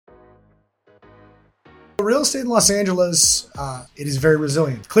Real estate in Los Angeles, it is very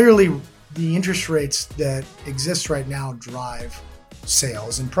resilient. Clearly, the interest rates that exist right now drive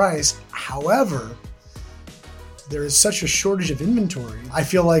sales and price. However, there is such a shortage of inventory. I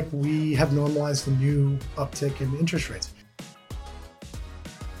feel like we have normalized the new uptick in interest rates.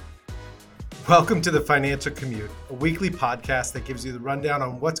 Welcome to the Financial Commute, a weekly podcast that gives you the rundown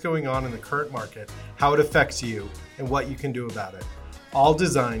on what's going on in the current market, how it affects you, and what you can do about it, all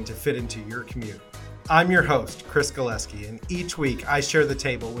designed to fit into your commute. I'm your host, Chris Galeski, and each week I share the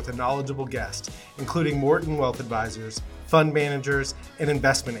table with a knowledgeable guest, including Morton Wealth advisors, fund managers, and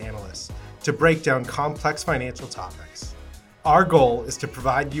investment analysts, to break down complex financial topics. Our goal is to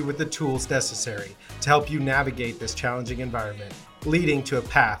provide you with the tools necessary to help you navigate this challenging environment, leading to a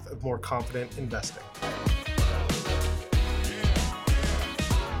path of more confident investing.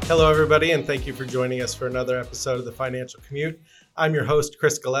 Hello, everybody, and thank you for joining us for another episode of the Financial Commute. I'm your host,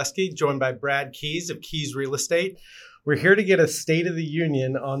 Chris Galeski, joined by Brad Keys of Keys Real Estate. We're here to get a state of the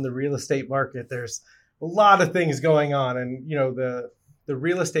union on the real estate market. There's a lot of things going on, and the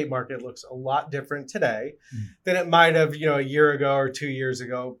real estate market looks a lot different today than it might have, a year ago or 2 years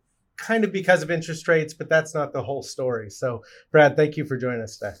ago, kind of because of interest rates, but that's not the whole story. So, Brad, thank you for joining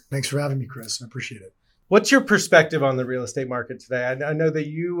us today. Thanks for having me, Chris. I appreciate it. What's your perspective on the real estate market today? I know that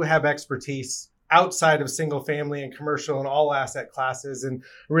you have expertise outside of single family and commercial and all asset classes, and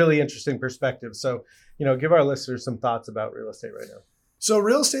really interesting perspective. So, give our listeners some thoughts about real estate right now. So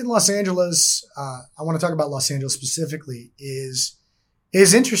real estate in Los Angeles, I want to talk about Los Angeles specifically, is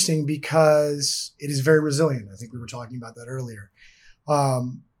interesting because it is very resilient. I think we were talking about that earlier.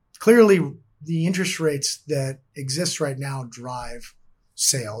 Clearly, the interest rates that exist right now drive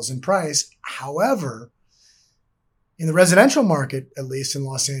sales and price. However, in the residential market, at least in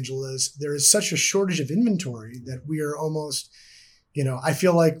Los Angeles, there is such a shortage of inventory that we are almost, I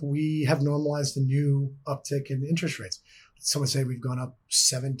feel like we have normalized the new uptick in interest rates. Someone say we've gone up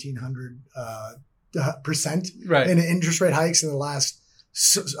 1,700% in interest rate hikes in the last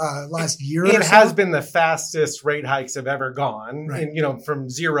year. It has been the fastest rate hikes have ever gone, right. And from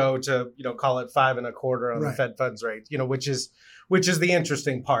zero to call it 5.25 on the Fed funds rate, which is the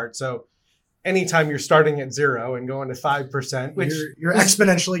interesting part. So anytime you're starting at zero and going to 5%, which you're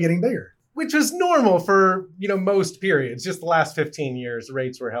exponentially getting bigger, which was normal for most periods. Just the last 15 years,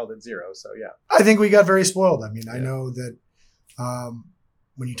 rates were held at zero. So yeah, I think we got very spoiled. I mean, I know that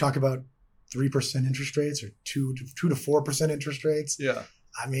when you talk about 3% interest rates or 2 to 4% interest rates,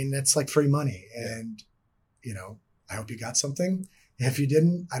 I mean, that's like free money. And, I hope you got something. If you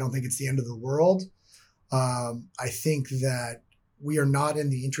didn't, I don't think it's the end of the world. I think that we are not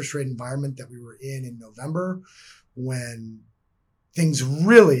in the interest rate environment that we were in November when things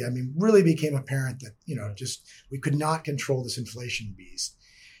really became apparent that, we could not control this inflation beast.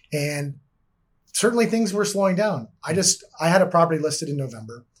 And certainly things were slowing down. I had a property listed in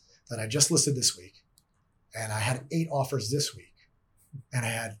November that I just listed this week, and I had 8 offers this week, and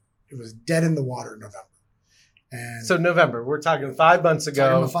it was dead in the water in November. And so November, we're talking 5 months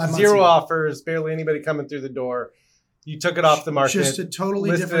ago, 0 offers, barely anybody coming through the door. You took it off the market. Just a totally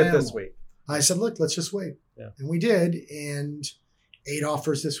listed different it this week. I said, look, let's just wait. Yeah. And we did, and 8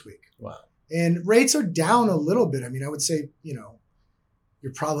 offers this week. Wow. And rates are down a little bit. I mean, I would say,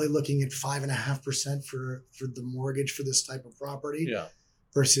 you're probably looking at 5.5% for the mortgage for this type of property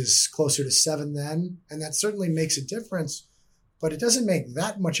versus closer to 7 then. And that certainly makes a difference, but it doesn't make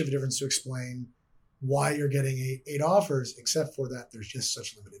that much of a difference to explain why you're getting 8 offers, except for that there's just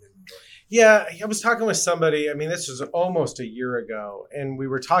such limited inventory. Yeah, I was talking with somebody, this was almost a year ago, and we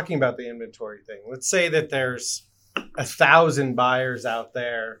were talking about the inventory thing. Let's say that there's 1,000 buyers out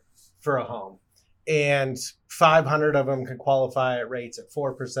there for a home, and 500 of them can qualify at rates at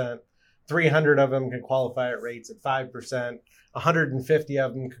 4%, 300 of them can qualify at rates at 5%, 150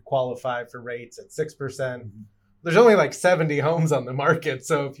 of them could qualify for rates at 6%. Mm-hmm. There's only like 70 homes on the market.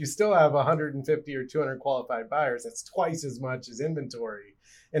 So if you still have 150 or 200 qualified buyers, that's twice as much as inventory.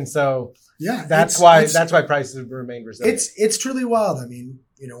 And so that's why prices have remained resilient. It's truly wild. I mean,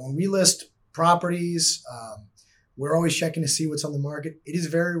 when we list properties, we're always checking to see what's on the market. It is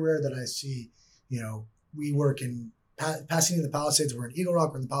very rare that I see, we work in Pasadena, the Palisades, we're in Eagle Rock,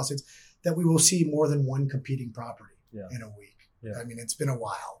 we're in the Palisades, that we will see more than one competing property in a week. Yeah. I mean, it's been a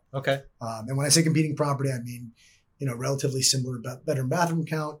while. Okay. And when I say competing property, I mean, relatively similar bedroom bathroom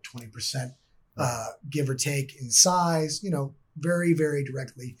count, 20%, give or take in size, very, very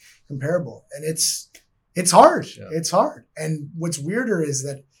directly comparable. And it's hard. Yeah. It's hard. And what's weirder is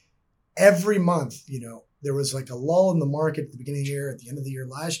that every month, there was like a lull in the market at the beginning of the year, at the end of the year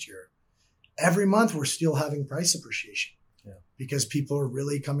last year. Every month we're still having price appreciation because people are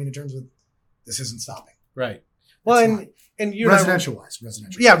really coming to terms with this isn't stopping. Right. Well, and you residential.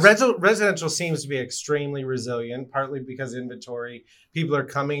 Residential seems to be extremely resilient, partly because inventory. People are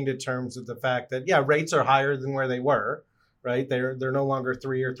coming to terms with the fact that rates are higher than where they were. Right, they're no longer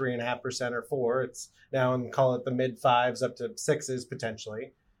 3 or 3.5% or 4. It's now, and call it the mid 5s up to 6s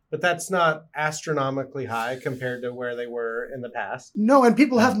potentially. But that's not astronomically high compared to where they were in the past. No, and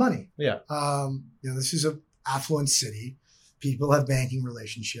people have money. Yeah. This is an affluent city. People have banking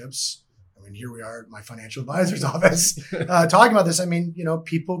relationships. I mean, here we are at my financial advisor's office talking about this. I mean,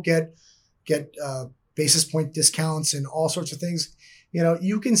 people get basis point discounts and all sorts of things.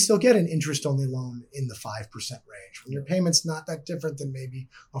 You can still get an interest-only loan in the 5% range when your payment's not that different than maybe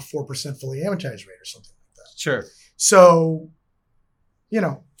a 4% fully amortized rate or something like that. Sure. So,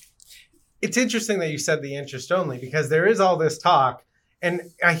 it's interesting that you said the interest only, because there is all this talk, and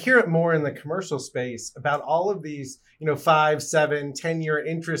I hear it more in the commercial space about all of these, 5, 7, 10-year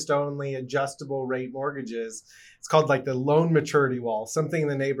interest only adjustable rate mortgages. It's called like the loan maturity wall, something in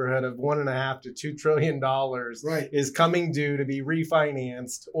the neighborhood of $1.5 to $2 trillion is coming due to be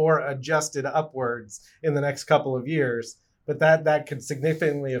refinanced or adjusted upwards in the next couple of years. But that could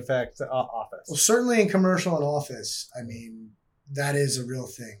significantly affect office. Well, certainly in commercial and office, I mean, that is a real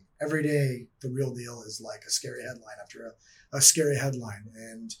thing. Every day, the real deal is like a scary headline after a scary headline.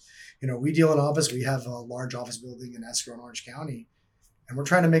 And, we deal in office. We have a large office building in Escrow in Orange County, and we're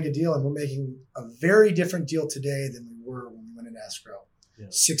trying to make a deal, and we're making a very different deal today than we were when we went into escrow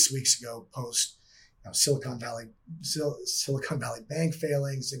 6 weeks ago, post Silicon Valley Bank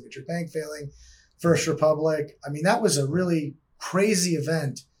failing, Signature Bank failing, First Republic. I mean, that was a really crazy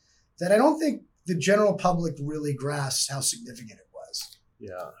event that I don't think the general public really grasps how significant it was.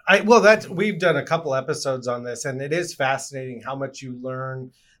 Yeah. We've done a couple episodes on this, and it is fascinating how much you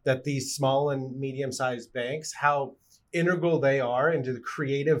learn that these small and medium-sized banks, how integral they are into the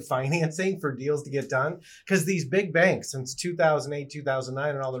creative financing for deals to get done. Because these big banks, since 2008,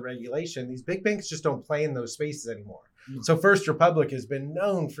 2009, and all the regulation, these big banks just don't play in those spaces anymore. Mm-hmm. So First Republic has been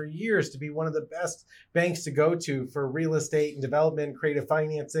known for years to be one of the best banks to go to for real estate and development, creative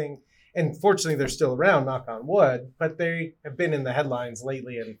financing. And fortunately, they're still around, knock on wood, but they have been in the headlines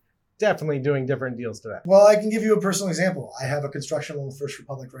lately and definitely doing different deals today. Well, I can give you a personal example. I have a construction loan with First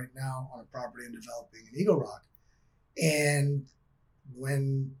Republic right now on a property I'm developing in Eagle Rock. And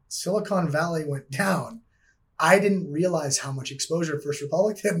when Silicon Valley went down, I didn't realize how much exposure First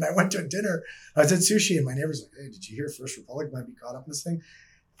Republic did. And I went to a dinner. I was at sushi, and my neighbor's like, "Hey, did you hear First Republic might be caught up in this thing?"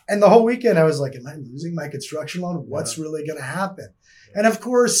 And the whole weekend, I was like, "Am I losing my construction loan? What's really going to happen?" Yeah. And of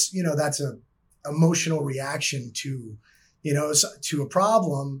course, that's a emotional reaction to a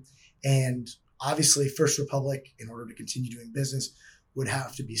problem. And obviously, First Republic, in order to continue doing business, would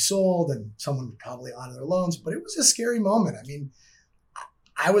have to be sold, and someone would probably honor their loans. But it was a scary moment. I mean,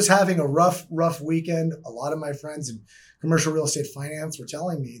 I was having a rough weekend. A lot of my friends in commercial real estate finance were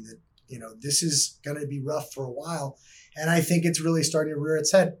telling me that, this is going to be rough for a while. And I think it's really starting to rear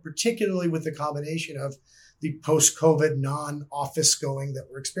its head, particularly with the combination of the post-COVID non-office going that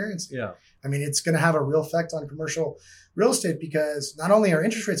we're experiencing. Yeah. I mean, it's going to have a real effect on commercial real estate, because not only are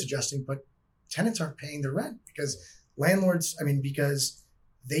interest rates adjusting, but tenants aren't paying their rent because because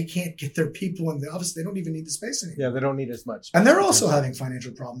they can't get their people in the office. They don't even need the space anymore. Yeah, they don't need as much. And they're also having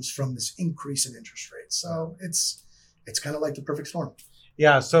financial problems from this increase in interest rates. So it's kind of like the perfect storm.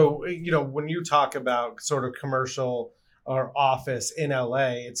 Yeah. So, when you talk about sort of commercial or office in LA,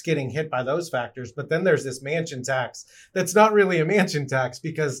 it's getting hit by those factors. But then there's this mansion tax that's not really a mansion tax,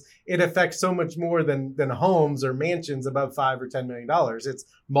 because it affects so much more than homes or mansions above $5 or $10 million. It's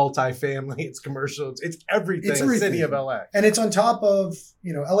multifamily, it's commercial, it's everything. It's everything. The city of LA. And it's on top of,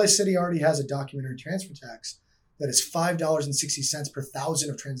 LA City already has a documentary transfer tax that is $5.60 per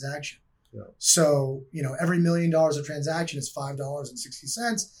thousand of transaction. Yeah. So, every $1 million of transaction is $5.60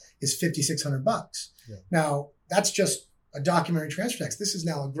 is $5,600. Yeah. Now, that's just a documentary transfer tax. This is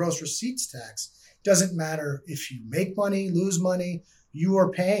now a gross receipts tax. Doesn't matter if you make money, lose money, you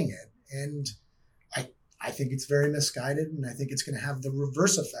are paying it. And I think it's very misguided, and I think it's going to have the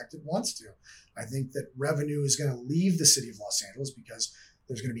reverse effect it wants to. I think that revenue is going to leave the city of Los Angeles because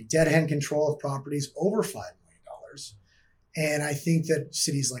there's going to be dead hand control of properties over $5 million. And I think that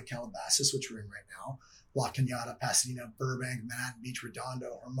cities like Calabasas, which we're in right now, La Cañada, Pasadena, Burbank, Manhattan Beach,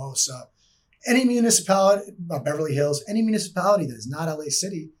 Redondo, Hermosa, any municipality, Beverly Hills, any municipality that is not LA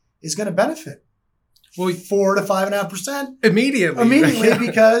City is going to benefit. Well, 4 to 5.5% immediately,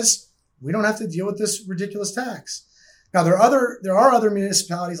 because we don't have to deal with this ridiculous tax. Now there are other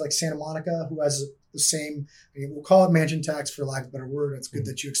municipalities like Santa Monica who has the same. We'll call it mansion tax for lack of a better word. It's good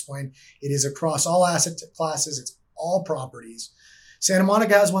that you explained. It is across all asset classes. It's all properties. Santa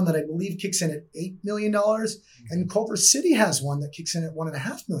Monica has one that I believe kicks in at $8 million. And Culver City has one that kicks in at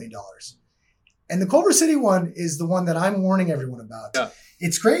 $1.5 million. And the Culver City one is the one that I'm warning everyone about. Yeah.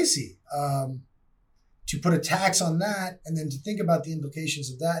 It's crazy to put a tax on that and then to think about the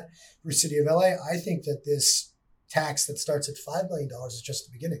implications of that for the city of LA. I think that this tax that starts at $5 million is just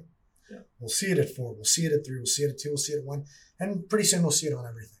the beginning. Yeah. We'll see it at 4, we'll see it at 3, we'll see it at 2, we'll see it at 1, and pretty soon we'll see it on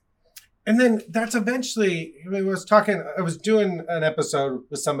everything. And then that's eventually, I was doing an episode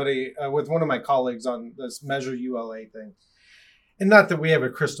with somebody, with one of my colleagues on this Measure ULA thing. And not that we have a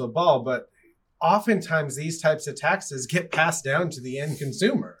crystal ball, but oftentimes these types of taxes get passed down to the end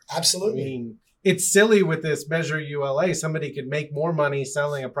consumer. Absolutely. I mean, it's silly with this Measure ULA. Somebody could make more money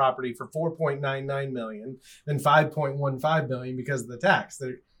selling a property for $4.99 million than $5.15 million because of the tax.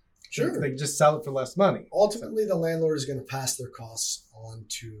 They just sell it for less money. Ultimately, the landlord is going to pass their costs on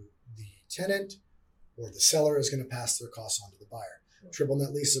to the tenant, or the seller is going to pass their costs on to the buyer. Yeah. Triple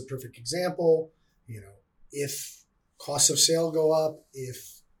net lease is a perfect example. If costs of sale go up,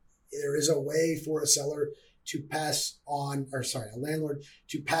 if there is a way for a seller to pass on, a landlord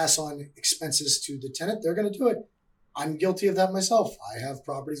to pass on expenses to the tenant, they're going to do it. I'm guilty of that myself. I have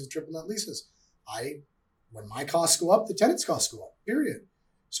properties with triple net leases. When my costs go up, the tenant's costs go up, period.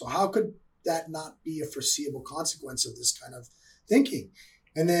 So how could that not be a foreseeable consequence of this kind of thinking?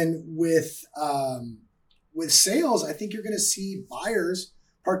 And then with sales, I think you're going to see buyers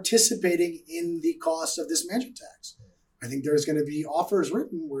participating in the cost of this management tax. I think there's going to be offers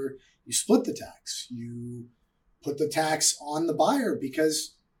written where you split the tax, you put the tax on the buyer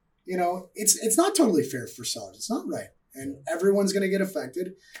because, it's not totally fair for sellers. It's not right. And everyone's going to get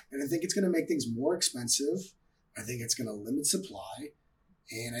affected. And I think it's going to make things more expensive. I think it's going to limit supply.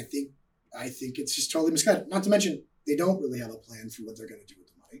 And I think it's just totally misguided. Not to mention, they don't really have a plan for what they're going to do with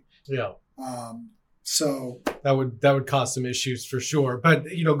the money. Yeah. So that would cause some issues for sure. But,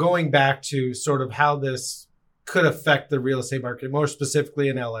 going back to sort of how this could affect the real estate market, more specifically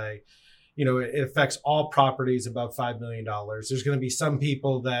in LA, it affects all properties above $5 million. There's going to be some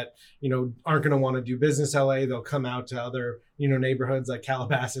people that, aren't going to want to do business LA. They'll come out to other, neighborhoods like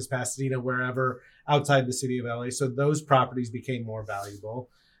Calabasas, Pasadena, wherever outside the city of LA. So those properties became more valuable.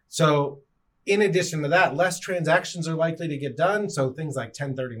 So in addition to that, less transactions are likely to get done. So things like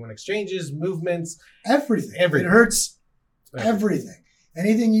 1031 exchanges, movements, everything. It hurts everything.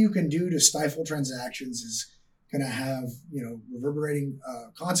 Anything you can do to stifle transactions is going to have, reverberating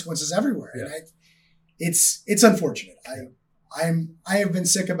consequences everywhere. Yeah. And it's unfortunate. I have been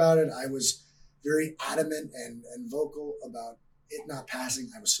sick about it. I was very adamant and vocal about it not passing.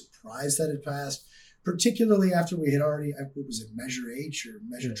 I was surprised that it passed, particularly after we had already, what was it, Measure H or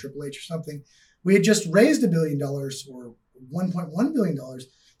Measure Triple H or something. We had just raised $1 billion or $1.1 billion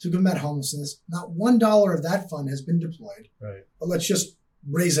to combat homelessness. Not $1 of that fund has been deployed. Right. But let's just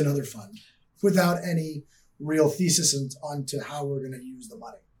raise another fund without any real thesis onto how we're going to use the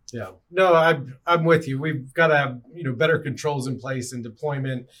money. Yeah, no, I'm with you. We've got to have, better controls in place and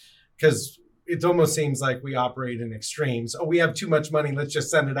deployment, because it almost seems like we operate in extremes. Oh, we have too much money, let's just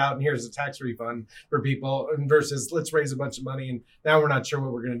send it out and here's a tax refund for people, and versus let's raise a bunch of money and now we're not sure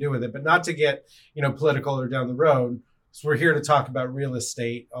what we're going to do with it. But not to get, political or down the road. So we're here to talk about real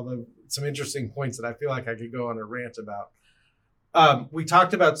estate, although some interesting points that I feel like I could go on a rant about. We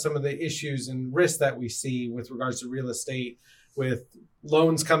talked about some of the issues and risks that we see with regards to real estate, with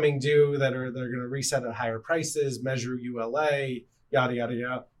loans coming due they're going to reset at higher prices, Measure ULA, yada, yada,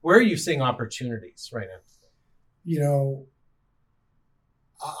 yada. Where are you seeing opportunities right now?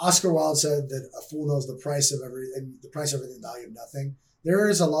 Oscar Wilde said that a fool knows the price of everything, value of nothing. There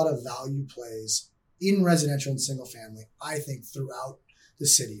is a lot of value plays in residential and single family, I think, throughout the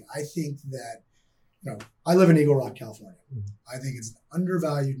city. I think that, I live in Eagle Rock, California. Mm-hmm. I think it's an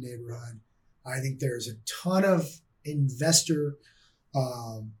undervalued neighborhood. I think there's a ton of investor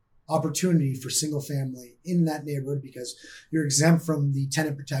opportunity for single family in that neighborhood because you're exempt from the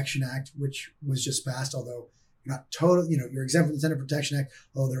Tenant Protection Act, which was just passed, although you're not you're exempt from the Tenant Protection Act,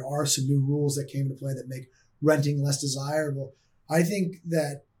 although there are some new rules that came into play that make renting less desirable. I think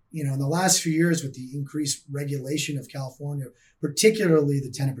that, in the last few years with the increased regulation of California, particularly the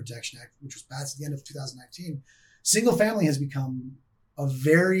Tenant Protection Act, which was passed at the end of 2019, single family has become a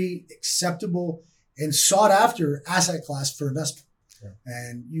very acceptable and sought after asset class for investment. Yeah.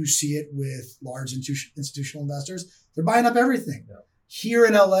 And you see it with large institutional investors. They're buying up everything. Yeah. Here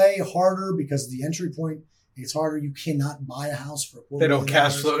in LA, harder because the entry point, it's harder. You cannot buy a house for $4 They don't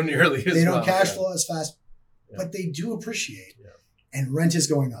cash flow nearly as well. They don't cash flow as fast, but they do appreciate. Yeah. And rent is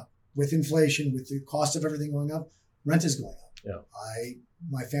going up. With inflation, with the cost of everything going up, rent is going up. Yeah.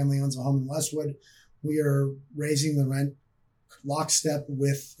 My family owns a home in Westwood. We are raising the rent lockstep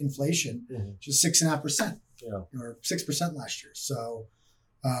with inflation, just 6.5%, or 6% last year. So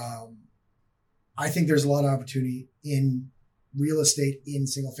I think there's a lot of opportunity in real estate in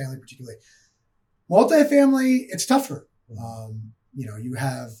single family, particularly. Multifamily, it's tougher. You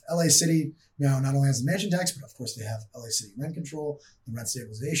have LA City now not only has the mansion tax, but of course they have LA City rent control, the rent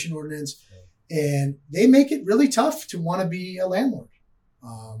stabilization ordinance, and they make it really tough to want to be a landlord.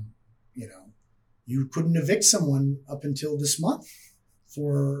 You couldn't evict someone up until this month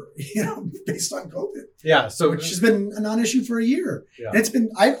for, based on COVID. Yeah. So which has been a non-issue for a year. Yeah. And it's been,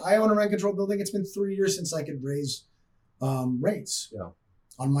 I own a rent control building. It's been 3 years since I could raise rates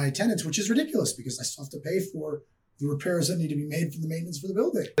on my tenants, which is ridiculous because I still have to pay for the repairs that need to be made for the maintenance for the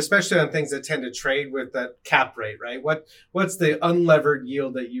building. Especially on things that tend to trade with that cap rate, right? What's the unlevered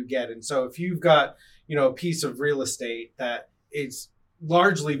yield that you get? And so if you've got, a piece of real estate that is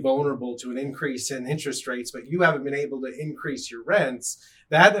largely vulnerable to an increase in interest rates, but you haven't been able to increase your rents,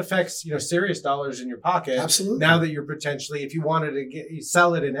 that affects, serious dollars in your pocket. Absolutely. Now that you're potentially, if you wanted to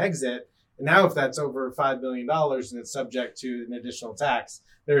sell it and exit, and now if that's over $5 million and it's subject to an additional tax,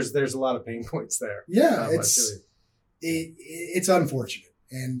 there's a lot of pain points there. Yeah, it's unfortunate.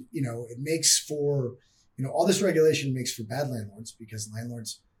 And, it makes for, all this regulation makes for bad landlords because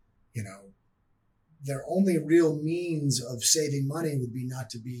landlords, their only real means of saving money would be not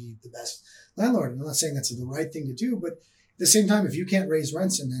to be the best landlord. And I'm not saying that's the right thing to do, but at the same time, if you can't raise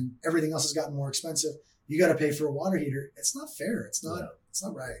rents and then everything else has gotten more expensive, you got to pay for a water heater. It's not fair. It's not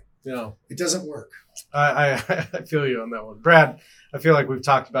right. It doesn't work. I feel you on that one. Brad, I feel like we've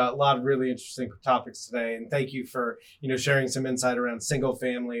talked about a lot of really interesting topics today. And thank you for, sharing some insight around single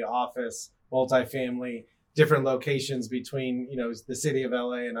family, office, multifamily, different locations between, the city of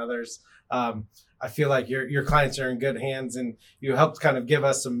LA and others. I feel like your clients are in good hands and you helped kind of give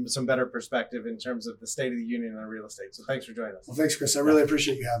us some better perspective in terms of the state of the union on real estate. So thanks for joining us. Well, thanks, Chris. I really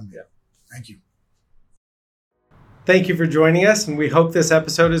appreciate you having me. Yeah. Thank you. Thank you for joining us, and we hope this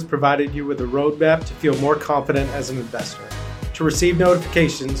episode has provided you with a roadmap to feel more confident as an investor. To receive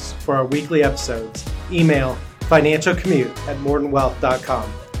notifications for our weekly episodes, email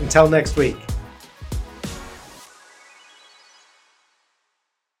financialcommute@mortonwealth.com. Until next week.